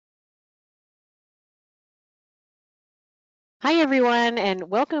Hi, everyone,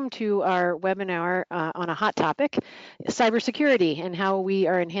 and welcome to our webinar on a hot topic, cybersecurity, and how we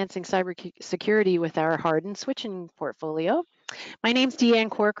are enhancing cybersecurity with our hardened switching portfolio. My name's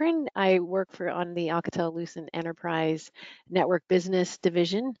Deanne Corcoran. I work on the Alcatel-Lucent Enterprise Network Business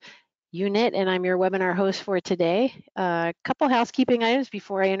Division unit, and I'm your webinar host for today. A couple housekeeping items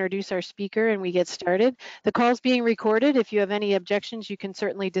before I introduce our speaker and we get started. The call is being recorded. If you have any objections, you can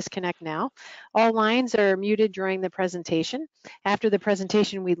certainly disconnect now. All lines are muted during the presentation. After the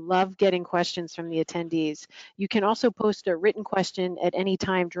presentation, we love getting questions from the attendees. You can also post a written question at any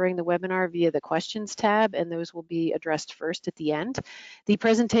time during the webinar via the questions tab, and those will be addressed first at the end. The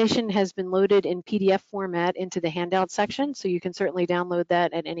presentation has been loaded in PDF format into the handout section, so you can certainly download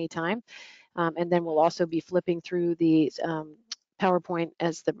that at any time. And then we'll also be flipping through the PowerPoint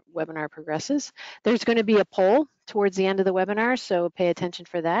as the webinar progresses. There's going to be a poll towards the end of the webinar, so pay attention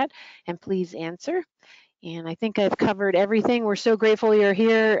for that and please answer. And I think I've covered everything. We're so grateful you're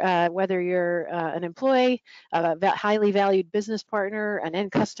here, whether you're an employee, a highly valued business partner, an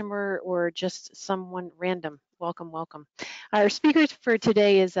end customer, or just someone random. Welcome, welcome. Our speaker for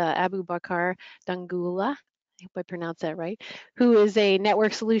today is Abu-Bakar Dongula. I hope I pronounced that right, who is a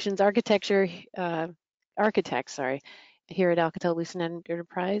network solutions architecture architect, here at Alcatel-Lucent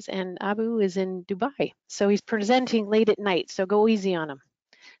Enterprise, and Abu is in Dubai. So he's presenting late at night, so go easy on him.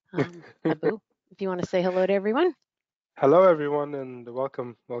 Abu, if you want to say hello to everyone. Hello, everyone, and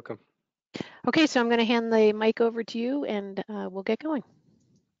welcome. Okay, so I'm going to hand the mic over to you, and we'll get going.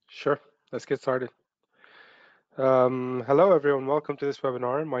 Sure, let's get started. Hello, everyone. Welcome to this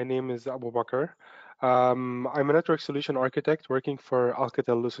webinar. My name is Abu-Bakar. I'm a network solution architect working for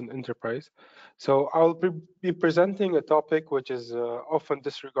Alcatel-Lucent Enterprise. So I'll be presenting a topic which is often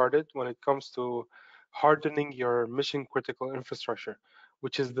disregarded when it comes to hardening your mission-critical infrastructure,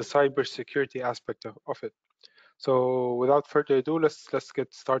 which is the cybersecurity aspect of it. So without further ado, let's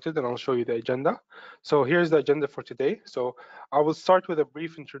get started, and I'll show you the agenda. So here's the agenda for today. So I will start with a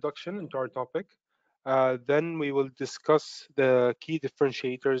brief introduction into our topic. Then we will discuss the key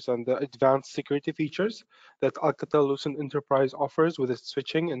differentiators and the advanced security features that Alcatel-Lucent Enterprise offers with its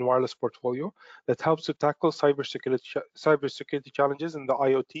switching and wireless portfolio that helps to tackle cybersecurity challenges in the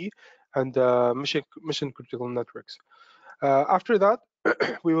IoT and mission critical networks. After that,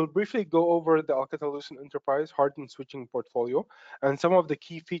 we will briefly go over the Alcatel-Lucent Enterprise hardened switching portfolio and some of the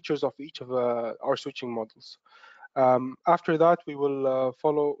key features of each of our switching models. After that, we will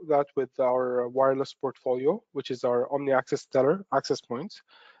follow that with our wireless portfolio, which is our Omni-Access Stellar access points.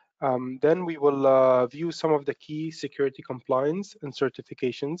 Then we will view some of the key security compliance and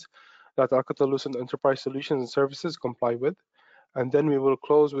certifications that Alcatel-Lucent Enterprise Solutions and Services comply with. And then we will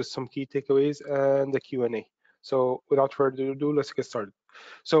close with some key takeaways and the Q&A. So without further ado, let's get started.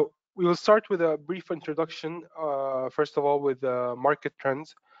 So we will start with a brief introduction, first of all, with market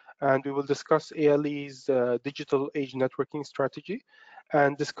trends, and we will discuss ALE's digital age networking strategy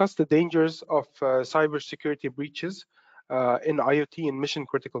and discuss the dangers of cybersecurity breaches in IoT and mission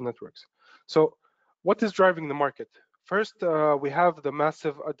critical networks. So what is driving the market? First, we have the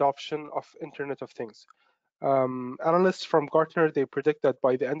massive adoption of Internet of Things. Analysts from Gartner, they predict that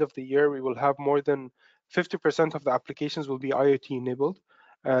by the end of the year, we will have more than 50% of the applications will be IoT enabled.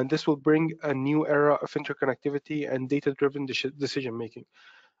 And this will bring a new era of interconnectivity and data-driven decision making.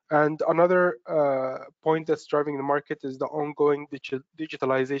 And another point that's driving the market is the ongoing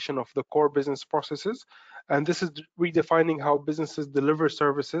digitalization of the core business processes. And this is redefining how businesses deliver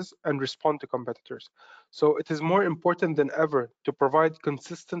services and respond to competitors. So it is more important than ever to provide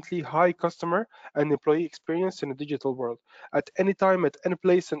consistently high customer and employee experience in a digital world at any time, at any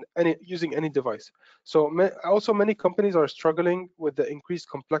place, and using any device. So also many companies are struggling with the increased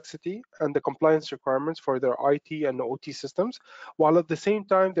complexity and the compliance requirements for their IT and OT systems, while at the same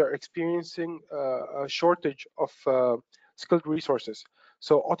time they're experiencing a shortage of skilled resources.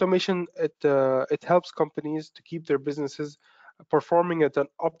 So automation, it helps companies to keep their businesses performing at an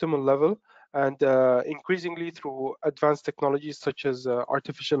optimal level, and increasingly through advanced technologies such as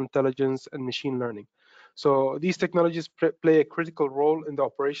artificial intelligence and machine learning. So these technologies play a critical role in the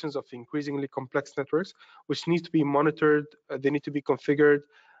operations of increasingly complex networks, which need to be monitored, they need to be configured,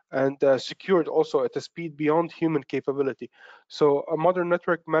 and secured also at a speed beyond human capability. So modern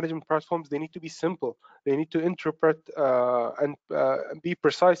network management platforms, they need to be simple. They need to interpret and be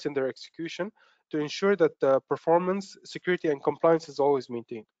precise in their execution to ensure that performance, security, and compliance is always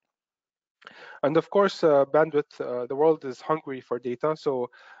maintained. And of course, bandwidth, the world is hungry for data. So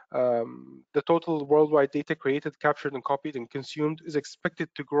the total worldwide data created, captured, and copied and consumed is expected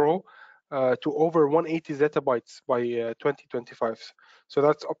to grow to over 180 zettabytes by 2025. So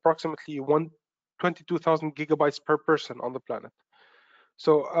that's approximately 1 22,000 gigabytes per person on the planet.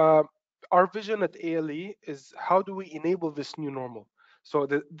 So our vision at ALE is how do we enable this new normal? So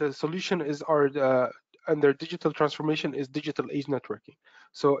the solution is our and their digital transformation is digital age networking.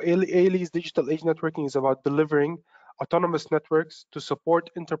 So ALE's digital age networking is about delivering autonomous networks to support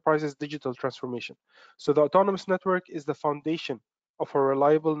enterprises' digital transformation. So the autonomous network is the foundation of a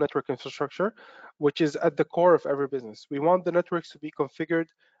reliable network infrastructure, which is at the core of every business. We want the networks to be configured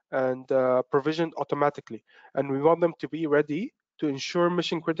and provisioned automatically, and we want them to be ready to ensure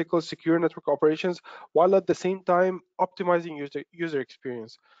mission critical secure network operations while at the same time optimizing user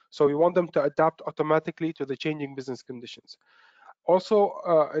experience. So we want them to adapt automatically to the changing business conditions. Also,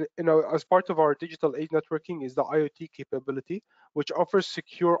 as part of our digital age networking is the IoT capability, which offers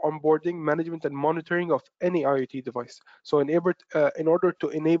secure onboarding, management, and monitoring of any IoT device. So, in order to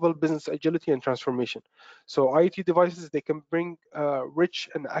enable business agility and transformation. So, IoT devices they can bring rich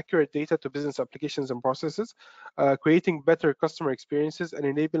and accurate data to business applications and processes, creating better customer experiences and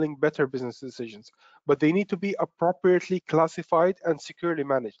enabling better business decisions. But they need to be appropriately classified and securely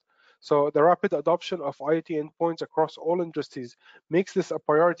managed. So the rapid adoption of IoT endpoints across all industries makes this a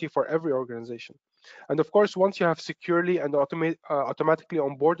priority for every organization. And of course, once you have securely and automatically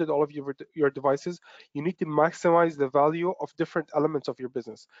onboarded all of your devices, you need to maximize the value of different elements of your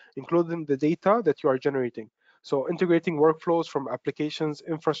business, including the data that you are generating. So integrating workflows from applications,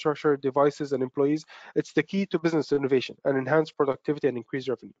 infrastructure, devices, and employees, it's the key to business innovation and enhance productivity and increase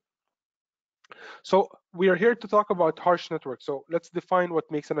revenue. So we are here to talk about harsh networks. So let's define what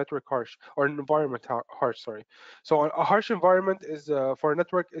makes a network harsh or an environment harsh. Sorry. So a harsh environment is for a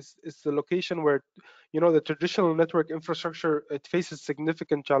network is the location where the traditional network infrastructure it faces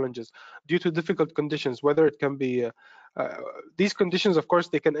significant challenges due to difficult conditions. Whether it can be uh, these conditions, of course,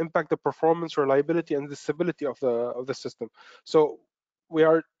 they can impact the performance, reliability, and the stability of the system. So we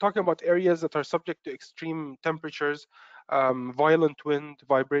are talking about areas that are subject to extreme temperatures, violent wind,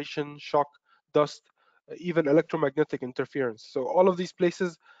 vibration, shock, dust, even electromagnetic interference. So all of these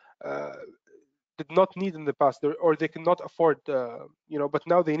places uh, did not need in the past, or they cannot afford, but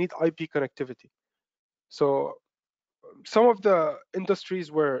now they need IP connectivity. So some of the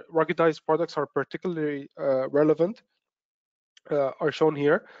industries where ruggedized products are particularly relevant are shown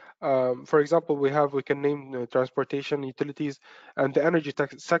here. For example, we can name transportation, utilities, and the energy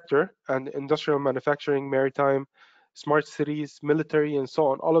sector, and industrial manufacturing, maritime, smart cities, military, and so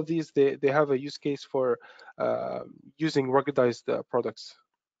on. All of these they have a use case for uh, using ruggedized products.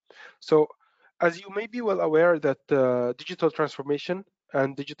 So, as you may be well aware that digital transformation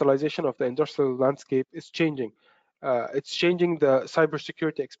and digitalization of the industrial landscape is changing. It's changing the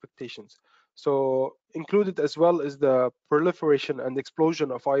cybersecurity expectations. So, included as well is the proliferation and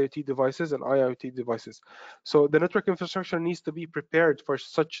explosion of IoT devices and IoT devices. So, the network infrastructure needs to be prepared for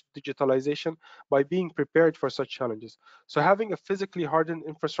such digitalization by being prepared for such challenges. So, having a physically hardened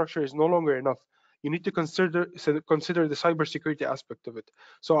infrastructure is no longer enough. You need to consider the cybersecurity aspect of it.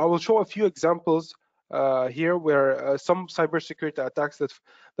 So I will show a few examples here where some cybersecurity attacks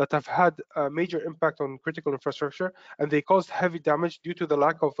that have had a major impact on critical infrastructure, and they caused heavy damage due to the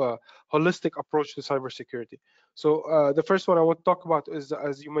lack of a holistic approach to cybersecurity. So the first one I want to talk about is,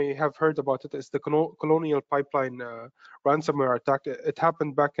 as you may have heard about it, is the Colonial Pipeline ransomware attack. It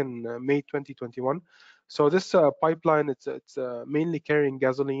happened back in May 2021. So this pipeline, it's mainly carrying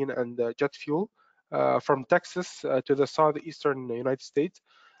gasoline and jet fuel from Texas to the southeastern United States.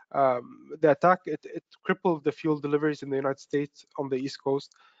 The attack it crippled the fuel deliveries in the United States on the East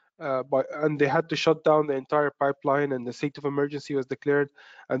Coast, and they had to shut down the entire pipeline, and the state of emergency was declared.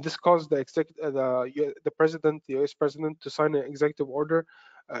 And this caused the president, the U.S. president, to sign an executive order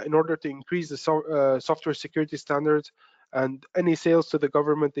in order to increase the software security standards. And any sales to the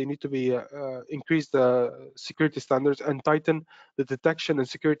government, they need to be increase the security standards and tighten the detection and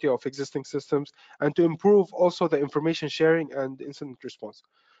security of existing systems, and to improve also the information sharing and incident response.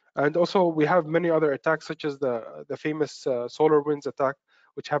 And also, we have many other attacks, such as the famous SolarWinds attack,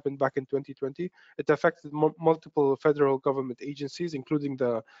 which happened back in 2020. It affected multiple federal government agencies, including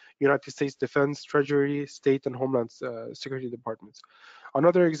the United States Defense, Treasury, State, and Homeland Security departments.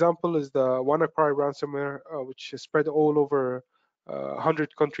 Another example is the WannaCry ransomware, which is spread all over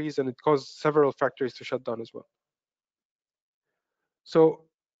 100 countries, and it caused several factories to shut down as well. So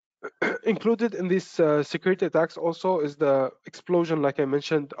included in these security attacks also is the explosion, like I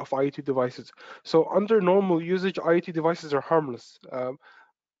mentioned, of IoT devices. So under normal usage, IoT devices are harmless.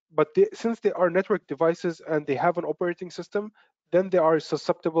 But since they are network devices and they have an operating system, then they are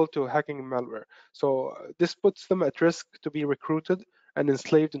susceptible to hacking and malware. So this puts them at risk to be recruited and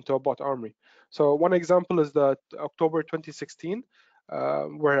enslaved into a bot army. So one example is that October 2016,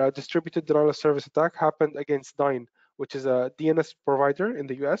 where a distributed denial of service attack happened against Dyn, which is a DNS provider in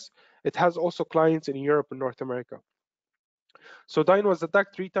the US. It has also clients in Europe and North America. So Dyn was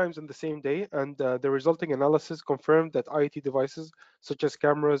attacked 3 times in the same day, and the resulting analysis confirmed that IoT devices such as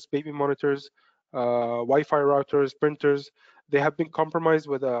cameras, baby monitors, Wi-Fi routers, printers, they have been compromised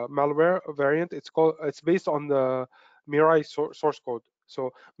with a malware variant. It's based on the Mirai source code.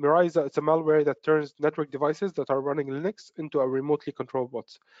 So Mirai it's a malware that turns network devices that are running Linux into a remotely controlled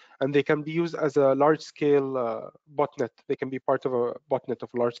bots, and they can be used as a large-scale botnet. They can be part of a botnet of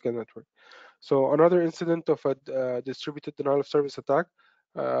a large-scale network. So another incident of a distributed denial of service attack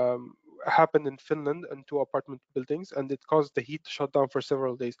um, happened in Finland in 2 apartment buildings, and it caused the heat to shut down for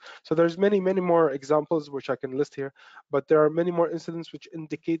several days. So there's many more examples which I can list here, but there are many more incidents which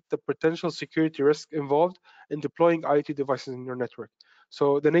indicate the potential security risk involved in deploying IoT devices in your network.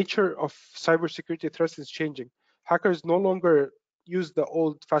 So the nature of cybersecurity threats is changing. Hackers no longer use the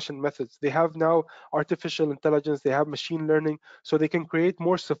old-fashioned methods. They have now artificial intelligence, they have machine learning, so they can create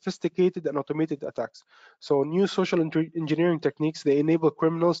more sophisticated and automated attacks. So new social engineering techniques, they enable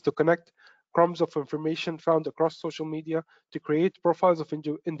criminals to connect crumbs of information found across social media to create profiles of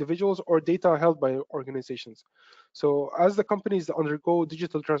individuals or data held by organizations. So as the companies undergo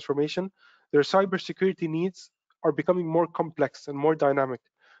digital transformation, their cybersecurity needs are becoming more complex and more dynamic.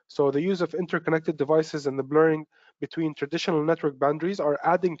 So the use of interconnected devices and the blurring between traditional network boundaries are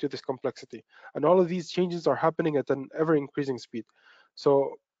adding to this complexity. And all of these changes are happening at an ever increasing speed.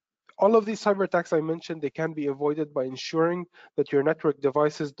 So all of these cyber attacks I mentioned, they can be avoided by ensuring that your network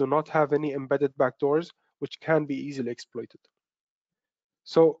devices do not have any embedded backdoors, which can be easily exploited.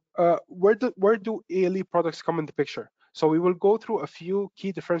 So where do ALE products come in the picture? So we will go through a few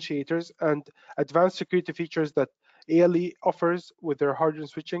key differentiators and advanced security features that ALE offers with their hardware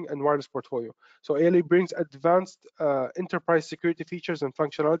switching and wireless portfolio. So ALE brings advanced enterprise security features and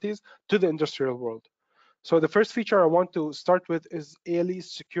functionalities to the industrial world. So the first feature I want to start with is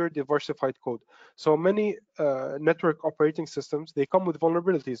ALE's secure diversified code. So many network operating systems, they come with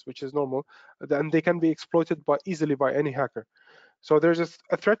vulnerabilities, which is normal, and they can be exploited easily by any hacker. So there's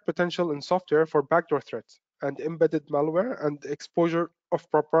a threat potential in software for backdoor threats and embedded malware and exposure of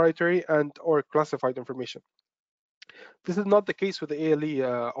proprietary and or classified information. This is not the case with the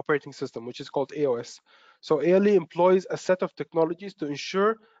ALE operating system, which is called AOS. So ALE employs a set of technologies to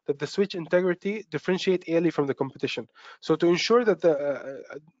ensure that the switch integrity differentiate ALE from the competition. So to ensure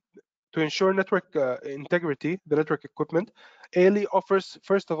network integrity, the network equipment, ALE offers,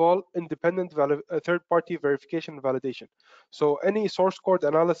 first of all, independent third-party verification and validation. So any source code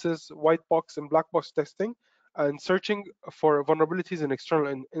analysis, white box and black box testing, and searching for vulnerabilities in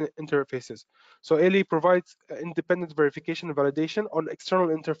external interfaces. So ALE provides independent verification and validation on external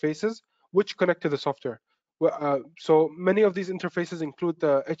interfaces which connect to the software. So many of these interfaces include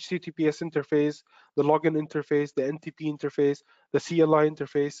the HTTPS interface, the login interface, the NTP interface, the CLI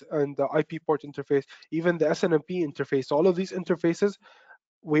interface, and the IP port interface, even the SNMP interface. So all of these interfaces,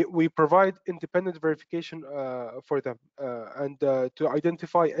 we provide independent verification for them and to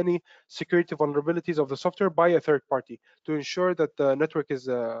identify any security vulnerabilities of the software by a third party to ensure that the network is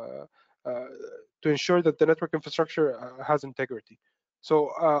uh, to ensure that the network infrastructure has integrity. So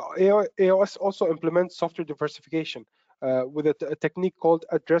AOS also implements software diversification with a technique called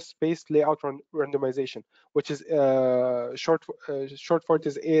address-based layout randomization, which is short for it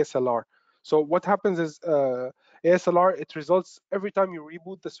is ASLR. So what happens is ASLR, it results every time you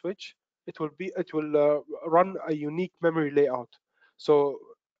reboot the switch, it will run a unique memory layout. So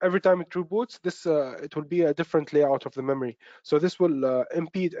every time it reboots, it will be a different layout of the memory. So this will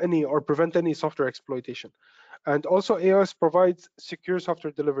impede any or prevent any software exploitation. And also AOS provides secure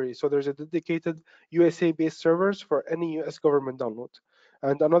software delivery. So there's a dedicated USA-based servers for any US government download.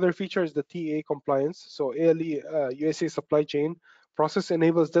 And another feature is the TA compliance. So ALE USA supply chain process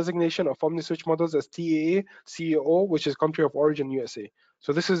enables designation of OmniSwitch models as TAA CEO, which is country of origin USA.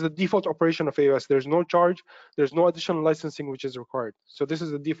 So this is the default operation of AOS. There's no charge, there's no additional licensing which is required. So this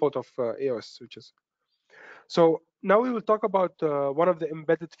is the default of AOS switches. So now we will talk about one of the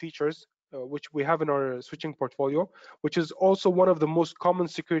embedded features which we have in our switching portfolio, which is also one of the most common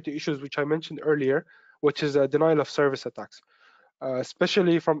security issues which I mentioned earlier, which is denial of service attacks,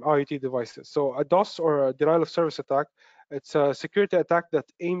 especially from IoT devices. So a DOS or a denial of service attack, it's a security attack that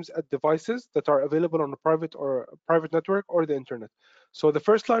aims at devices that are available on a private network or the internet. So the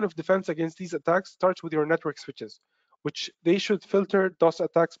first line of defense against these attacks starts with your network switches, which they should filter DOS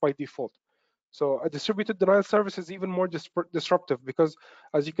attacks by default. So a distributed denial service is even more disruptive because,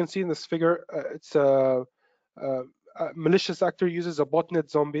 as you can see in this figure, it's a malicious actor uses a botnet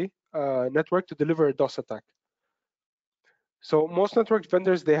zombie network to deliver a DOS attack. So most network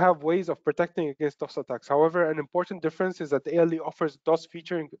vendors, they have ways of protecting against DOS attacks. However, an important difference is that ALE offers DOS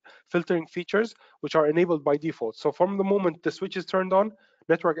filtering features, which are enabled by default. So from the moment the switch is turned on,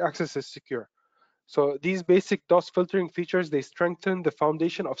 network access is secure. So these basic DOS filtering features, they strengthen the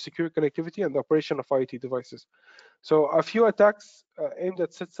foundation of secure connectivity and the operation of IoT devices. So a few attacks aimed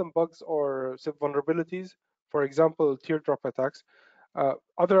at system bugs or vulnerabilities, for example, teardrop attacks.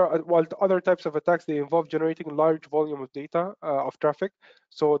 While other types of attacks, they involve generating large volume of data of traffic,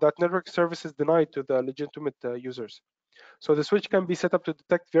 so that network service is denied to the legitimate users. So the switch can be set up to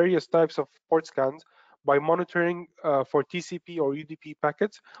detect various types of port scans by monitoring for TCP or UDP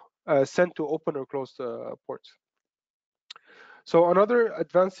packets sent to open or closed ports. So another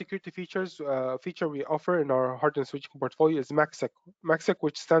advanced security feature we offer in our hardened switching portfolio is MACsec. MACsec,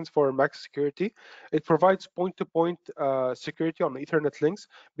 which stands for Max Security, it provides point-to-point security on Ethernet links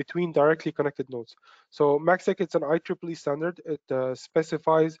between directly connected nodes. So MACsec, it's an IEEE standard. It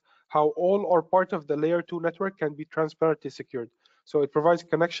specifies how all or part of the layer 2 network can be transparently secured. So it provides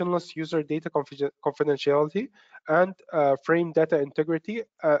connectionless user data confidentiality and frame data integrity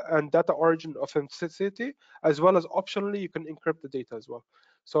and data origin authenticity, as well as optionally you can encrypt the data as well.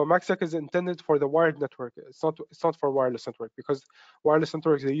 So MACsec is intended for the wired network. It's not for wireless network, because wireless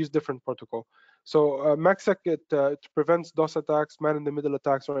networks, they use different protocol. So MACsec, it prevents DOS attacks, man-in-the-middle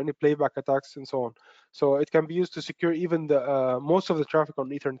attacks, or any playback attacks, and so on. So it can be used to secure even the most of the traffic on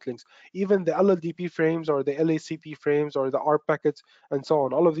Ethernet links, even the LLDP frames or the LACP frames or the ARP packets and so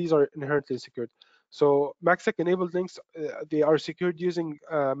on. All of these are inherently secured. So MACsec enabled links, they are secured using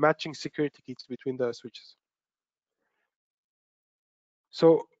matching security keys between the switches.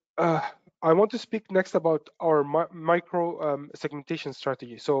 So I want to speak next about our micro segmentation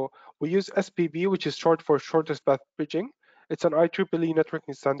strategy. So we use SPB, which is short for shortest path bridging. It's an IEEE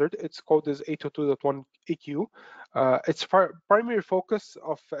networking standard. Its code is 802.1 EQ. Its primary focus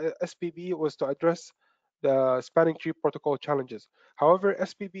of SPB was to address the spanning tree protocol challenges. However,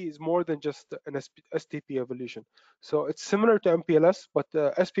 SPB is more than just an STP evolution. So it's similar to MPLS, but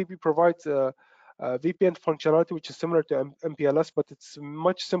SPB provides VPN functionality, which is similar to MPLS, but it's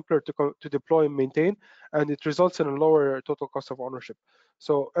much simpler to deploy and maintain, and it results in a lower total cost of ownership.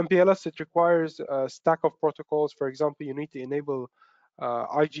 So MPLS, it requires a stack of protocols. For example, you need to enable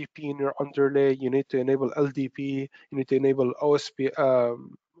IGP in your underlay, you need to enable LDP, you need to enable OSP,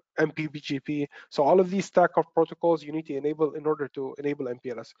 MPBGP. So all of these stack of protocols you need to enable in order to enable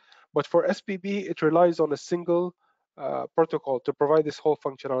MPLS. But for SPB, it relies on a single protocol to provide this whole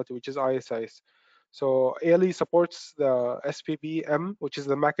functionality, which is ISIS. So ALE supports the SPB-M, which is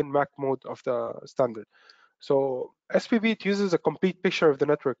the MAC and MAC mode of the standard. So SPB, it uses a complete picture of the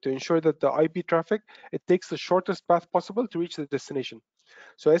network to ensure that the IP traffic, it takes the shortest path possible to reach the destination.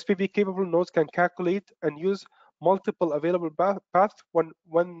 So SPB capable nodes can calculate and use multiple available paths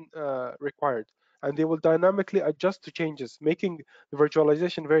when required, and they will dynamically adjust to changes, making the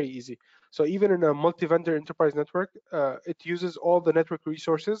virtualization very easy. So even in a multi-vendor enterprise network, it uses all the network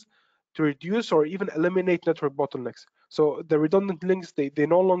resources to reduce or even eliminate network bottlenecks. So the redundant links, they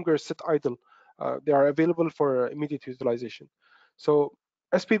no longer sit idle. They are available for immediate utilization. So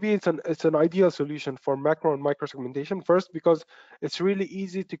SPB, it's an ideal solution for macro and micro segmentation. First, because it's really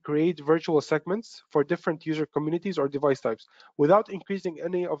easy to create virtual segments for different user communities or device types without increasing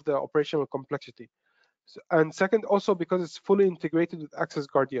any of the operational complexity. And second, also because it's fully integrated with Access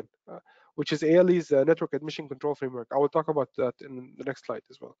Guardian, which is ALE's network admission control framework. I will talk about that in the next slide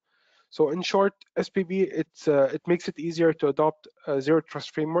as well. So in short, SPB, it makes it easier to adopt a zero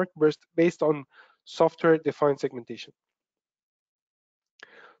trust framework based on software-defined segmentation.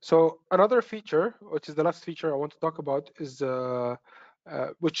 So another feature, which is the last feature I want to talk about, is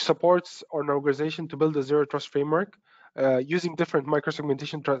which supports an organization to build a zero trust framework using different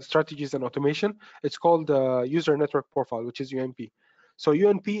microsegmentation strategies and automation. It's called user network profile, which is UNP. So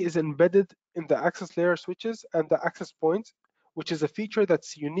UNP is embedded in the access layer switches and the access points, which is a feature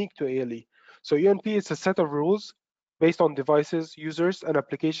that's unique to ALE. So UNP is a set of rules based on devices, users, and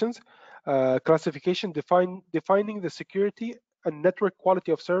applications, classification defining the security and network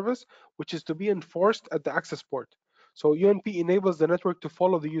quality of service, which is to be enforced at the access port. So UNP enables the network to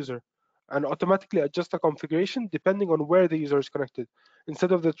follow the user and automatically adjust the configuration depending on where the user is connected,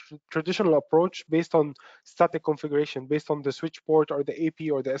 instead of the traditional approach based on static configuration, based on the switch port or the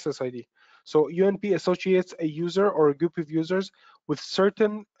AP or the SSID. So UNP associates a user or a group of users with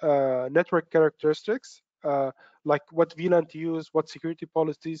certain network characteristics like what VLAN to use, what security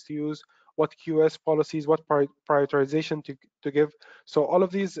policies to use, what QoS policies, what prioritization to give. So all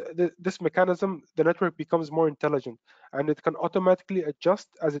of these, this mechanism, the network becomes more intelligent, and it can automatically adjust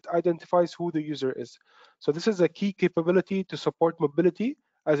as it identifies who the user is. So this is a key capability to support mobility,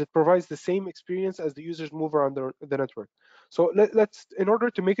 as it provides the same experience as the users move around the network. So let's, in order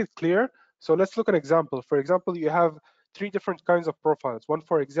to make it clear, so let's look at an example. For example, you have three different kinds of profiles: one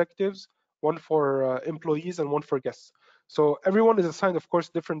for executives, one for employees, and one for guests. So everyone is assigned, of course,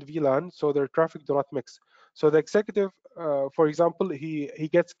 different VLAN, so their traffic do not mix. So the executive, for example, he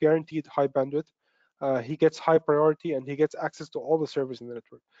gets guaranteed high bandwidth, he gets high priority, and he gets access to all the servers in the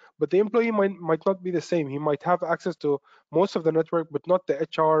network. But the employee might not be the same. He might have access to most of the network, but not the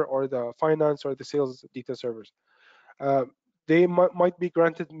HR or the finance or the sales data servers. Uh, they might be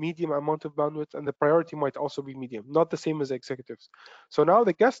granted medium amount of bandwidth, and the priority might also be medium, not the same as executives. So now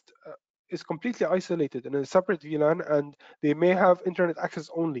the guest is completely isolated in a separate VLAN, and they may have internet access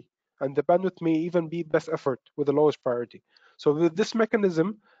only, and the bandwidth may even be best effort with the lowest priority. So with this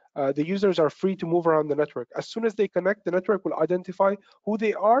mechanism, the users are free to move around the network. As soon as they connect, the network will identify who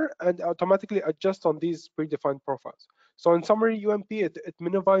they are and automatically adjust on these predefined profiles. So in summary, UMP, it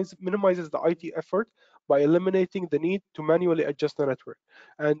minimizes the IT effort by eliminating the need to manually adjust the network.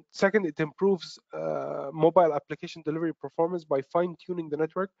 And second, it improves mobile application delivery performance by fine-tuning the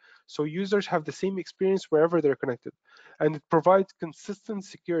network so users have the same experience wherever they're connected. And it provides consistent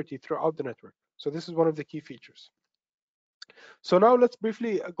security throughout the network. So this is one of the key features. So now let's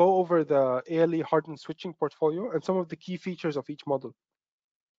briefly go over the ALE hardened switching portfolio and some of the key features of each model.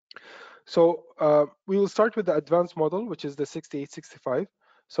 So we will start with the advanced model, which is the 6865.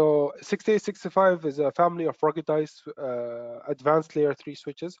 So 6865 is a family of ruggedized advanced layer 3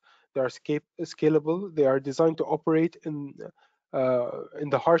 switches. They are scalable. They are designed to operate in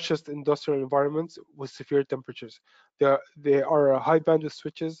the harshest industrial environments with severe temperatures. They are high bandwidth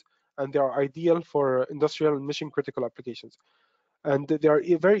switches, and they are ideal for industrial and mission critical applications. And they are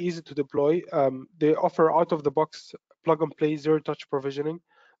very easy to deploy. They offer out-of-the-box plug-and-play zero-touch provisioning.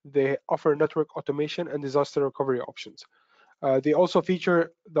 They offer network automation and disaster recovery options. They also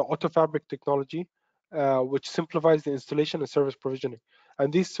feature the AutoFabric technology, which simplifies the installation and service provisioning.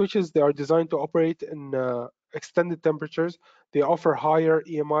 And these switches, they are designed to operate in extended temperatures. They offer higher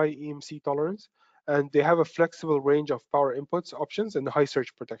EMI, EMC tolerance, and they have a flexible range of power inputs options and high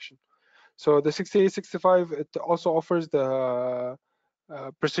surge protection. So the 6865, it also offers the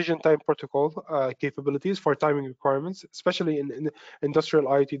precision time protocol capabilities for timing requirements, especially in industrial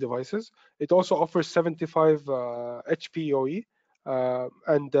IoT devices. It also offers 75 HPOE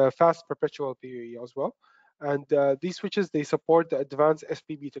and fast perpetual PoE as well. And these switches, they support the advanced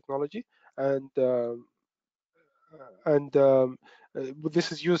SPB technology, and and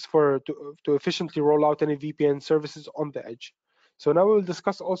this is used to efficiently roll out any VPN services on the edge. So now we'll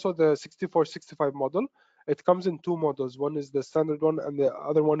discuss also the 6465 model. It comes in two models. One is the standard one, and the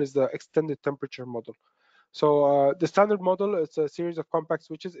other one is the extended temperature model. So the standard model, it's a series of compact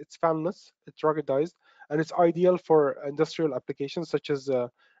switches. It's fanless, it's ruggedized, and it's ideal for industrial applications such as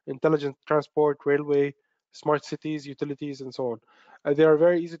intelligent transport, railway, smart cities, utilities, and so on. They are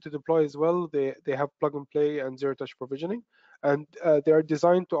very easy to deploy as well. They have plug and play and zero touch provisioning, and they are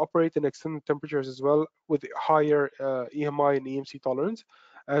designed to operate in extended temperatures as well with higher EMI and EMC tolerance.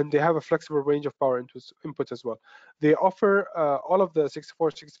 And they have a flexible range of power inputs as well. They offer all of the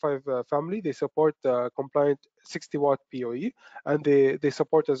 6465 family. They support compliant 60-watt PoE, and they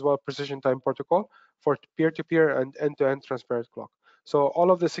support as well precision time protocol for peer-to-peer and end-to-end transparent clock. So all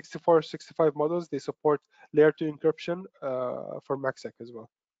of the 6465 models, they support layer 2 encryption for MACsec as well.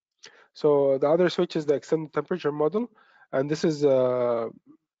 So the other switch is the extended temperature model, and this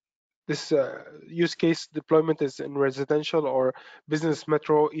use case deployment is in residential or business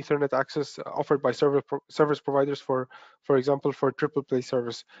metro Ethernet access offered by service providers for example, for triple play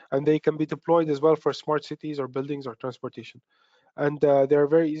service. And they can be deployed as well for smart cities or buildings or transportation. And they're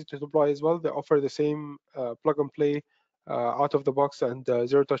very easy to deploy as well. They offer the same plug and play out of the box and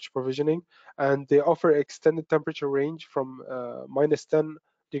zero touch provisioning. And they offer extended temperature range from minus 10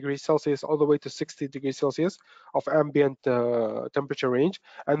 degrees Celsius all the way to 60 degrees Celsius of ambient temperature range.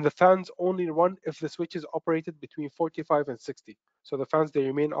 And the fans only run if the switch is operated between 45 and 60. So the fans, they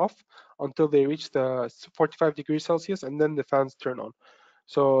remain off until they reach the 45 degrees Celsius, and then the fans turn on.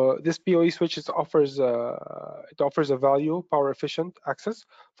 So this PoE switch offers a value power efficient access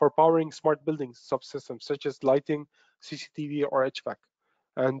for powering smart buildings subsystems such as lighting, CCTV, or HVAC.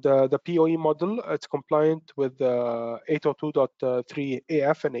 And the PoE model, it's compliant with 802.3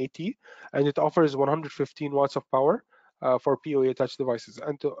 AF and AT, and it offers 115 watts of power for PoE attached devices,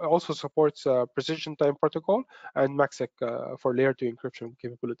 and also supports precision time protocol and MACsec for layer 2 encryption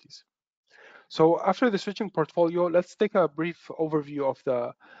capabilities. So after the switching portfolio, let's take a brief overview of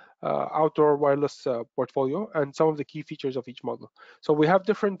the outdoor wireless portfolio and some of the key features of each model. So we have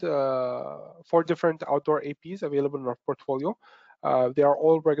four different outdoor APs available in our portfolio. They are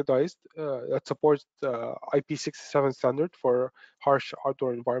all ruggedized that supports the IP67 standard for harsh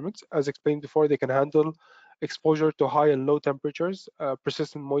outdoor environments. As explained before, they can handle exposure to high and low temperatures,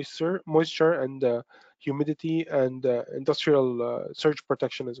 persistent moisture and humidity, and industrial surge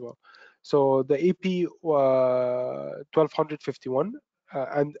protection as well. So the AP 1251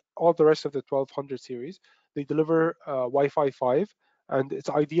 and all the rest of the 1200 series, they deliver Wi-Fi 5, and it's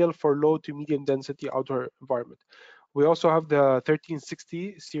ideal for low to medium density outdoor environment. We also have the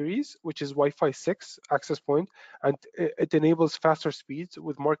 1360 series, which is Wi-Fi 6 access point, and it enables faster speeds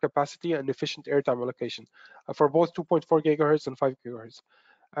with more capacity and efficient airtime allocation for both 2.4 gigahertz and 5 gigahertz.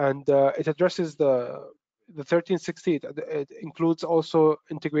 And it addresses the 1360. It includes also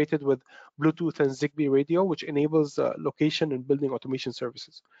integrated with Bluetooth and Zigbee radio, which enables location and building automation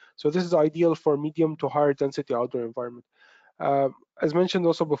services. So this is ideal for medium to higher density outdoor environment. As mentioned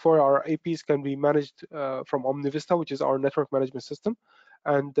also before, our APs can be managed from OmniVista, which is our network management system,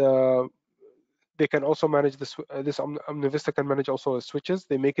 and they can also manage this OmniVista can manage also switches.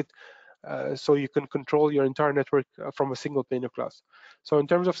 They make it so you can control your entire network from a single pane of glass. So in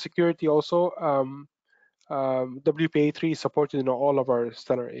terms of security also, WPA3 is supported in all of our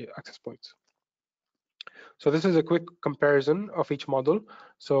standard access points. So this is a quick comparison of each model.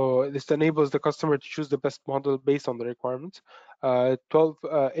 So this enables the customer to choose the best model based on the requirements. AP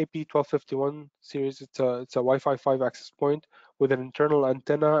 1251 series, it's a Wi-Fi 5 access point with an internal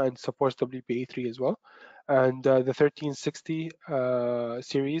antenna and supports WPA3 as well. And the 1360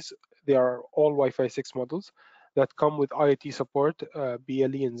 series, they are all Wi-Fi 6 models that come with IoT support,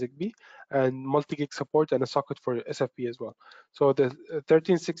 BLE and Zigbee, and multi-gig support and a socket for SFP as well. So the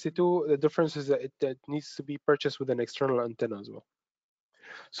 1362, the difference is that it needs to be purchased with an external antenna as well.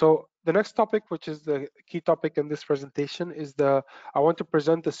 So the next topic, which is the key topic in this presentation, is I want to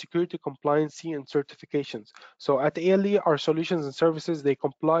present the security compliancy and certifications. So at ALE, our solutions and services, they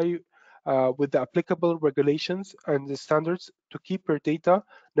comply with the applicable regulations and the standards to keep your data,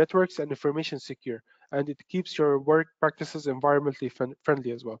 networks, and information secure. And it keeps your work practices environmentally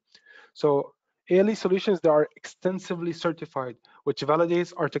friendly as well. So ALE solutions, they are extensively certified, which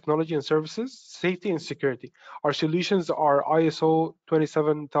validates our technology and services, safety and security. Our solutions are ISO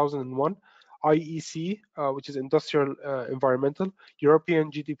 27001, IEC, which is industrial environmental,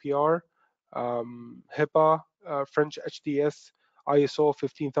 European GDPR, HIPAA, French HDS, ISO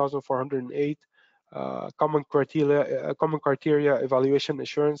 15408, common criteria evaluation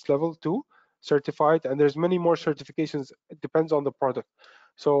assurance level 2 certified, and there's many more certifications. It depends on the product.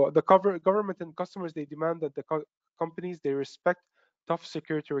 So the government and customers, they demand that the companies, they respect tough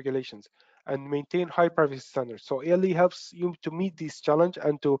security regulations and maintain high privacy standards. So ALE helps you to meet these challenges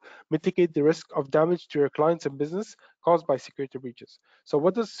and to mitigate the risk of damage to your clients and business caused by security breaches. So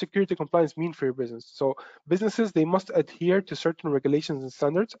what does security compliance mean for your business? So businesses, they must adhere to certain regulations and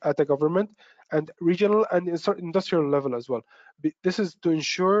standards at the government and regional and industrial level as well. This is to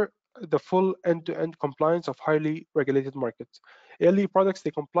ensure the full end-to-end compliance of highly regulated markets. ALE products,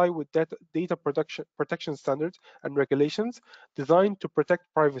 they comply with data protection standards and regulations designed to protect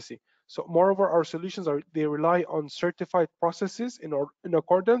privacy. So moreover, our solutions they rely on certified processes in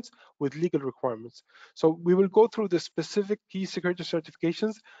accordance with legal requirements. So we will go through the specific key security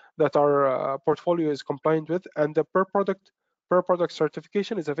certifications that our portfolio is compliant with, and the per product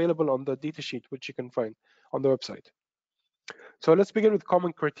certification is available on the data sheet, which you can find on the website. So let's begin with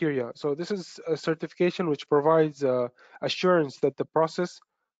common criteria. So this is a certification which provides assurance that the process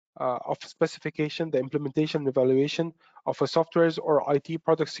of specification, the implementation and evaluation of a software's or IT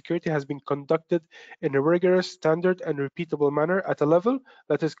product security has been conducted in a rigorous, standard, and repeatable manner at a level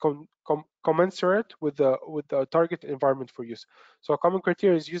that is commensurate with the target environment for use. So a common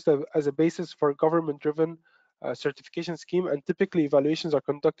criteria is used as a basis for government-driven certification scheme, and typically evaluations are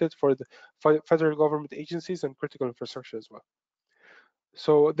conducted for the federal government agencies and critical infrastructure as well.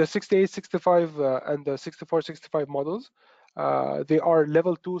 So the 6865 and the 6465 models, they are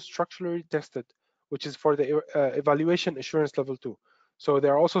level 2 structurally tested, which is for the evaluation assurance level 2. So they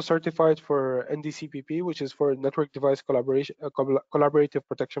are also certified for NDCPP, which is for network device collaboration, collaborative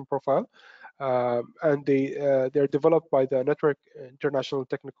protection profile, and they're developed by the Network International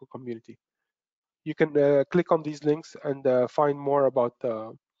Technical Community. You can click on these links and find more about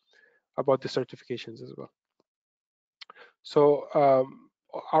the certifications as well. So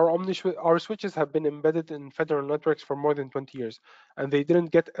our switches have been embedded in federal networks for more than 20 years, and they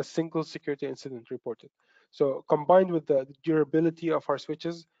didn't get a single security incident reported. So combined with the durability of our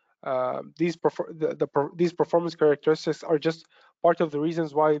switches, these performance characteristics are just part of the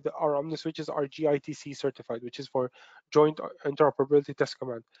reasons why our Omni switches are GITC certified, which is for Joint Interoperability Test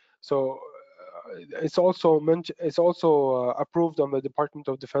Command. So it's also approved on the Department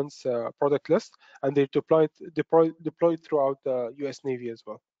of Defense product list, and they're deployed throughout the U.S. Navy as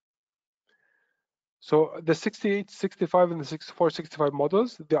well. So the 6865 and the 6465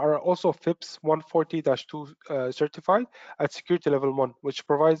 models, they are also FIPS 140-2 certified at security level 1, which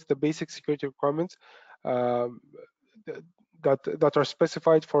provides the basic security requirements um, that are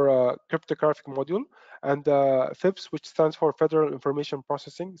specified for a cryptographic module, and FIPS, which stands for Federal Information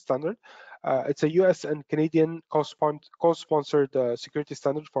Processing Standard. It's a US and Canadian co-sponsored security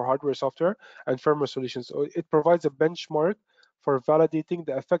standard for hardware, software, and firmware solutions. So it provides a benchmark for validating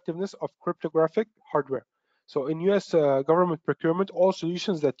the effectiveness of cryptographic hardware. So in US government procurement, all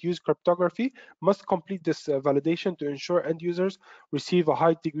solutions that use cryptography must complete this validation to ensure end users receive a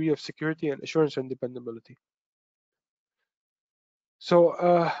high degree of security and assurance and dependability. So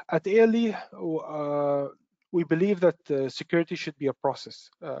at ALE, we believe that security should be a process.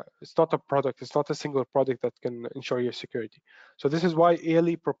 It's not a product. It's not a single product that can ensure your security. So this is why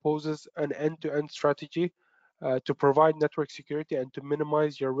ALE proposes an end-to-end strategy to provide network security and to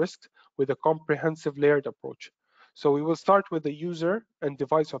minimize your risks with a comprehensive layered approach. So we will start with the user and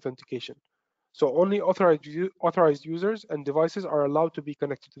device authentication. So only authorized users and devices are allowed to be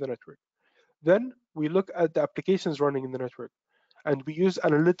connected to the network. Then we look at the applications running in the network, and we use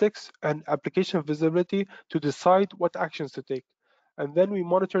analytics and application visibility to decide what actions to take. And then we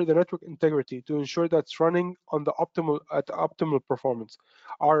monitor the network integrity to ensure that it's running on the optimal performance.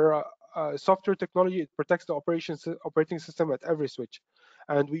 Our software technology, it protects the operating system at every switch.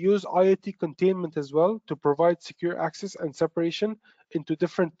 And we use IoT containment as well to provide secure access and separation into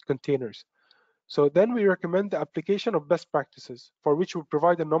different containers. So then we recommend the application of best practices, for which we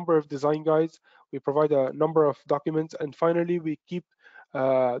provide a number of design guides, we provide a number of documents, and finally we keep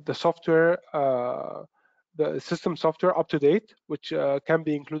the software, the system software up to date, which can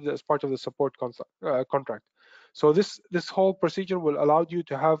be included as part of the support contract. So this whole procedure will allow you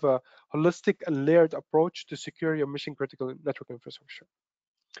to have a holistic and layered approach to secure your mission critical network infrastructure.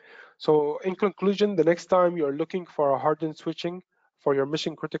 So in conclusion, the next time you're looking for a hardened switching for your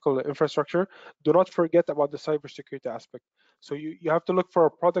mission critical infrastructure, do not forget about the cybersecurity aspect. So you have to look for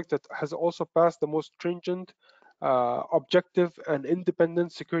a product that has also passed the most stringent, objective, and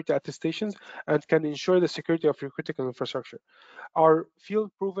independent security attestations and can ensure the security of your critical infrastructure. Our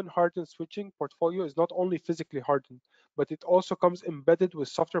field-proven hardened switching portfolio is not only physically hardened, but it also comes embedded with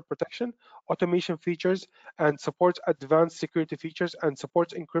software protection, automation features, and supports advanced security features and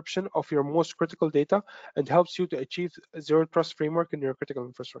supports encryption of your most critical data and helps you to achieve a zero trust framework in your critical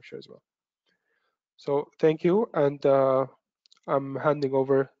infrastructure as well. So thank you, and I'm handing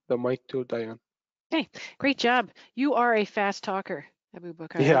over the mic to Diane. Okay, great job. You are a fast talker,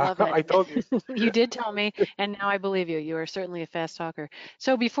 Abu-Bakar. I Yeah, love it. I told you. You did tell me, and now I believe you. You are certainly a fast talker.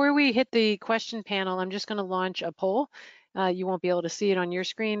 So before we hit the question panel, I'm just going to launch a poll. You won't be able to see it on your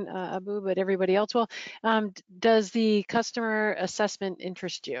screen, Abu, but everybody else will. Does the customer assessment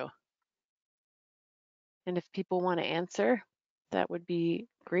interest you? And if people want to answer, that would be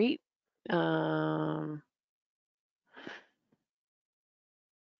great.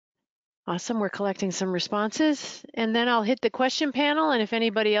 Awesome, we're collecting some responses, and then I'll hit the question panel, and if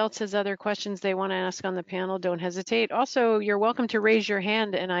anybody else has other questions they want to ask on the panel, don't hesitate. Also, you're welcome to raise your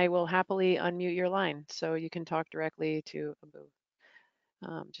hand and I will happily unmute your line so you can talk directly to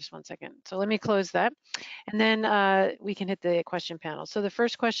Abu. Just one second. So let me close that, and then we can hit the question panel. So the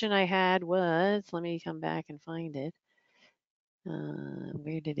first question I had was, let me come back and find it.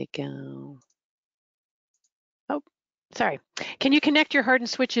 Where did it go? Oh, sorry. Can you connect your hardened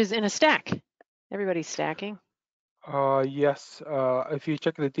switches in a stack? Everybody's stacking. Yes, if you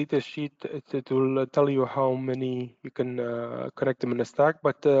check the data sheet, it will tell you how many you can connect them in a stack.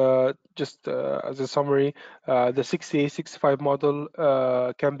 But just as a summary, the 6865 model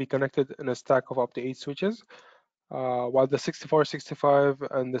can be connected in a stack of up to 8 switches, while the 6465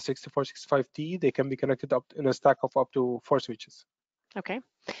 and the 6465T, they can be connected up in a stack of up to 4 switches. Okay,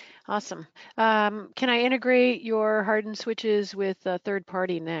 awesome. Can I integrate your hardened switches with a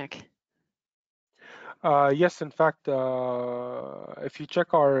third-party NAC? Yes, in fact, if you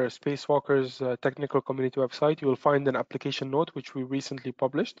check our Spacewalkers technical community website, you will find an application note which we recently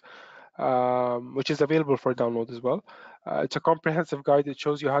published. which is available for download as well. It's a comprehensive guide that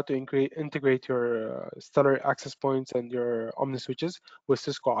shows you how to integrate your Stellar access points and your Omni switches with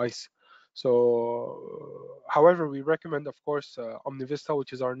Cisco ICE. So, however, we recommend, of course, OmniVista,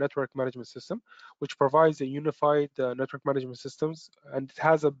 which is our network management system, which provides a unified network management systems, and it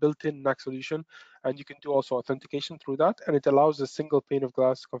has a built-in NAC solution, and you can do also authentication through that, and it allows a single pane of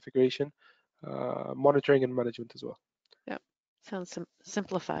glass configuration, monitoring, and management as well. Yep. Sounds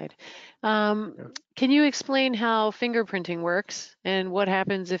simplified. Yeah. Can you explain how fingerprinting works and what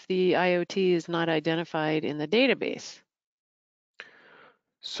happens if the IoT is not identified in the database?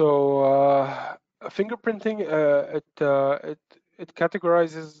 So fingerprinting, it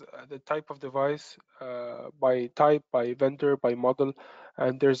categorizes the type of device by type, by vendor, by model,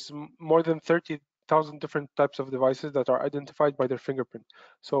 and there's more than 30,000 different types of devices that are identified by their fingerprint.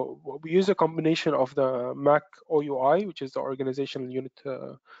 So we use a combination of the MAC OUI, which is the organizational unit,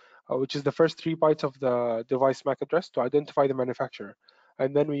 which is the first 3 bytes of the device MAC address to identify the manufacturer.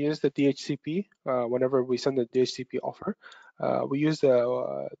 And then we use the DHCP whenever we send a DHCP offer. We use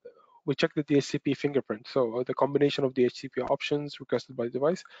we check the DHCP fingerprint, so the combination of DHCP options requested by the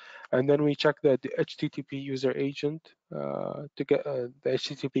device, and then we check the HTTP user agent to get the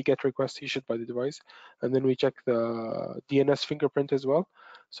HTTP GET request issued by the device, and then we check the DNS fingerprint as well.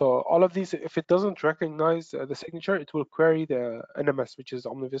 So all of these, if it doesn't recognize the signature, it will query the NMS, which is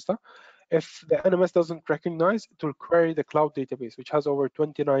OmniVista. If the NMS doesn't recognize, it will query the cloud database, which has over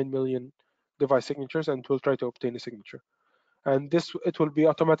 29 million device signatures, and it will try to obtain a signature. And this, it will be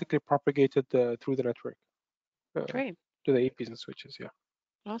automatically propagated through the network Great. to the APs and switches. Yeah.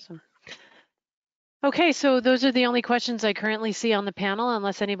 Awesome. Okay, so those are the only questions I currently see on the panel,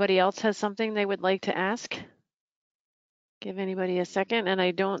 unless anybody else has something they would like to ask. Give anybody a second, and I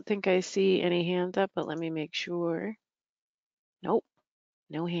don't think I see any hands up, but let me make sure. Nope,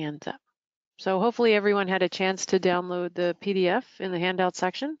 no hands up. So hopefully everyone had a chance to download the PDF in the handout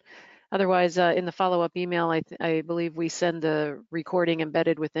section. Otherwise, in the follow-up email, I believe we send the recording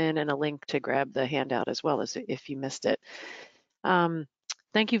embedded within and a link to grab the handout as well as if you missed it.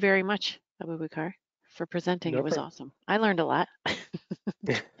 Thank you very much, Abu-Bakar, for presenting. It No was problem. awesome. I learned a lot.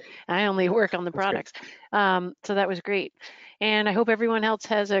 I only work on the That's great. products. So that was great. And I hope everyone else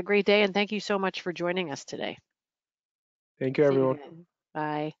has a great day. And thank you so much for joining us today. Thank you, See you everyone. guys.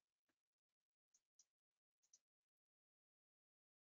 Bye.